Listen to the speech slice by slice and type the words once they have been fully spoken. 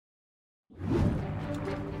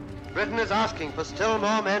Britain is asking for still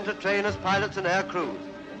more men to train as pilots and air crews,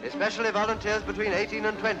 especially volunteers between 18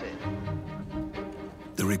 and 20.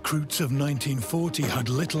 The recruits of 1940 had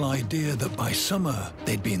little idea that by summer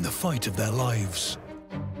they'd be in the fight of their lives.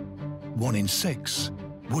 1 in 6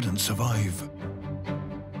 wouldn't survive.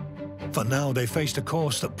 For now, they faced a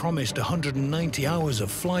course that promised 190 hours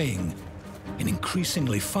of flying in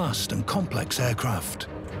increasingly fast and complex aircraft.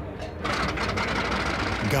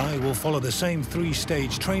 Guy will follow the same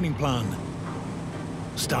 3-stage training plan,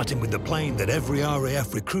 starting with the plane that every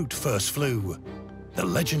RAF recruit first flew, the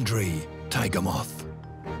legendary Tiger Moth.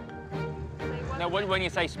 Now, when you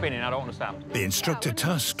say spinning, I don't understand. The instructor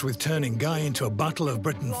tasked with turning Guy into a Battle of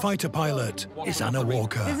Britain fighter pilot is Anna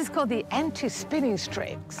Walker. This is called the anti-spinning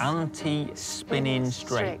strakes. Anti-spinning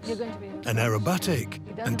strakes. An aerobatic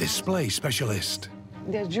and display specialist.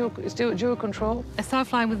 There's dual control. I started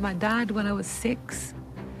flying with my dad when I was 6.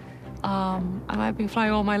 And I've been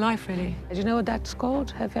flying all my life, really. Do you know what that's called?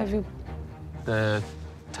 Have you... The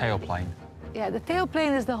tailplane. Yeah, the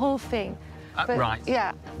tailplane is the whole thing. Right.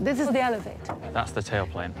 Yeah, this is the elevator. That's the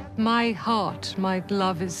tailplane. My heart, my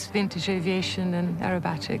love is vintage aviation and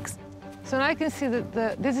aerobatics. So now I can see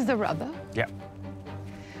that this is the rudder. Yep.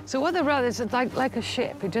 So what the rudder is, it's like a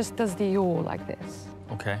ship. It just does the yaw like this.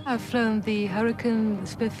 Okay. I've flown the Hurricane, the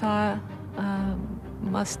Spitfire,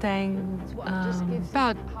 Mustang,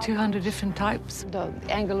 about 200 different types. The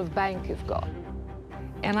angle of bank you've got.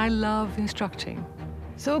 And I love instructing.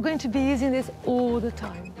 So we're going to be using this all the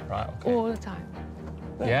time. Right, okay. All the time.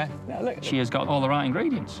 Look, yeah? now look. She has got all the right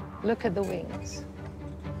ingredients. Look at the wings.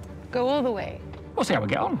 Go all the way. We'll see how we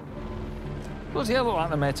get on. Bloody hell, look like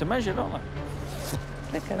they're made to measure, don't they?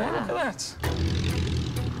 Look at that. Look at that.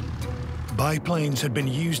 Biplanes had been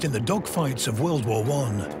used in the dogfights of World War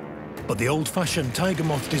I, but the old-fashioned Tiger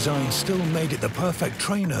Moth design still made it the perfect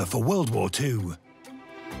trainer for World War II.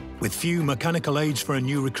 With few mechanical aids for a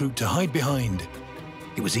new recruit to hide behind,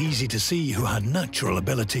 it was easy to see who had natural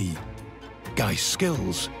ability. Guy's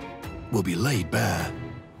skills will be laid bare.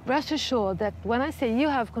 Rest assured that when I say you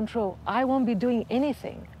have control, I won't be doing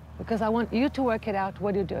anything because I want you to work it out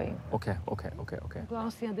what you're doing. Okay.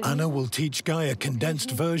 Anna will teach Guy a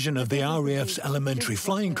condensed version of the RAF's elementary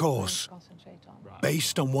flying course,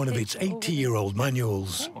 based on one of its 80-year-old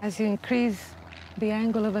manuals. As you increase the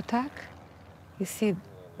angle of attack, you see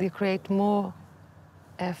you create more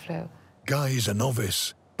airflow. Guy is a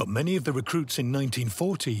novice, but many of the recruits in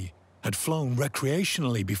 1940 had flown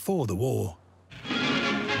recreationally before the war.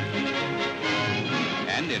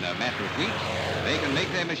 And in a matter of weeks, they can make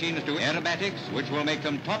their machines do aerobatics, which will make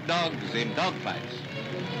them top dogs in dogfights.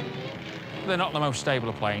 They're not the most stable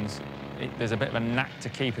of planes. There's a bit of a knack to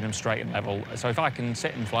keeping them straight and level. So if I can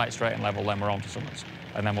sit and fly it straight and level, then we're on to something.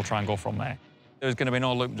 And then we'll try and go from there. There's going to be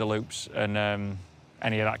no loop-de-loops and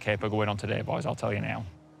any of that caper going on today, boys, I'll tell you now.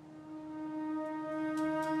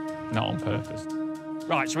 Not on purpose.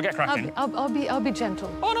 Right, shall we get cracking? I'll be gentle.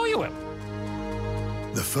 Oh, no, you will.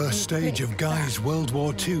 The first stage of Guy's World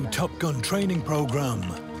War II Top Gun training program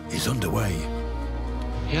is underway.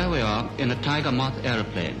 Here we are in a Tiger Moth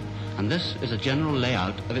aeroplane, and this is a general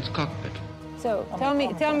layout of its cockpit. So, tell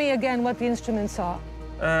me again what the instruments are.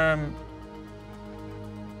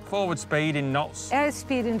 Forward speed in knots.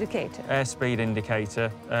 Airspeed indicator. Airspeed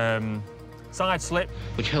indicator. Side slip.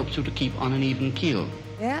 Which helps you to keep on an even keel.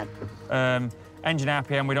 Yeah. Engine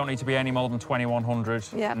RPM, we don't need to be any more than 2100.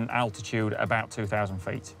 Yeah. And altitude, about 2,000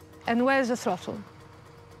 feet. And where's the throttle?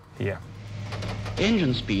 Here.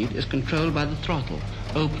 Engine speed is controlled by the throttle.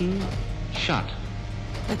 Open, shut.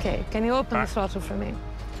 OK, can you open the throttle for me?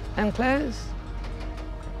 And close.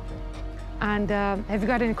 And have you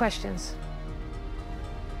got any questions?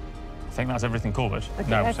 I think that's everything covered. Okay,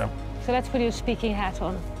 no, so let's put your speaking hat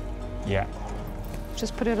on. Yeah.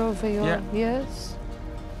 Just put it over your ears.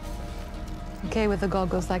 OK, with the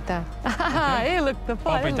goggles like that. Okay. Hey, look, the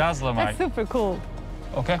fire. Bobby Dazzler, mate. That's super cool.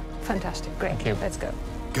 OK. Fantastic, great. Thank you. Let's go.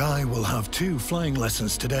 Guy will have 2 flying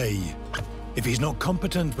lessons today. If he's not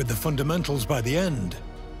competent with the fundamentals by the end,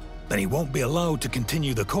 then he won't be allowed to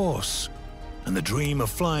continue the course. And the dream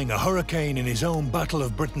of flying a Hurricane in his own Battle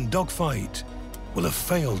of Britain dogfight will have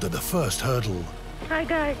failed at the first hurdle. Hi,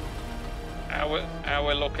 Guy. How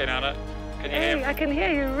we're looking at it? Can you hear me? I can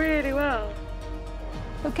hear you really well.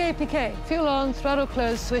 OK, PK. Fuel on, throttle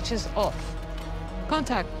closed, switches off.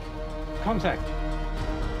 Contact. Contact.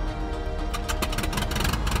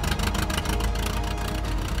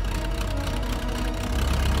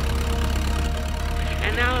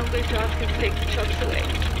 And now I'm going to ask him to take the chocks away.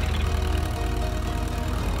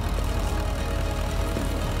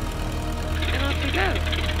 And off we go.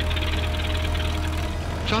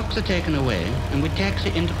 chocks are taken away and we taxi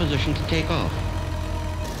into position to take off.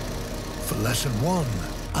 For lesson 1,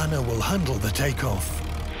 Anna will handle the takeoff.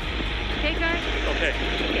 Okay, guys? Okay.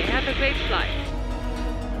 Have a great flight.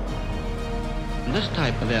 This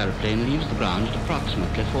type of aeroplane leaves the ground at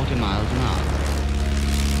approximately 40 miles an hour.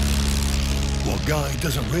 What Guy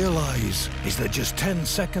doesn't realize is that just 10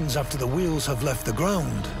 seconds after the wheels have left the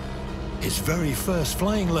ground, his very first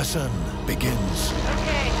flying lesson begins.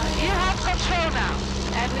 Okay, you have control now.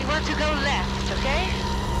 And we want to go left, okay?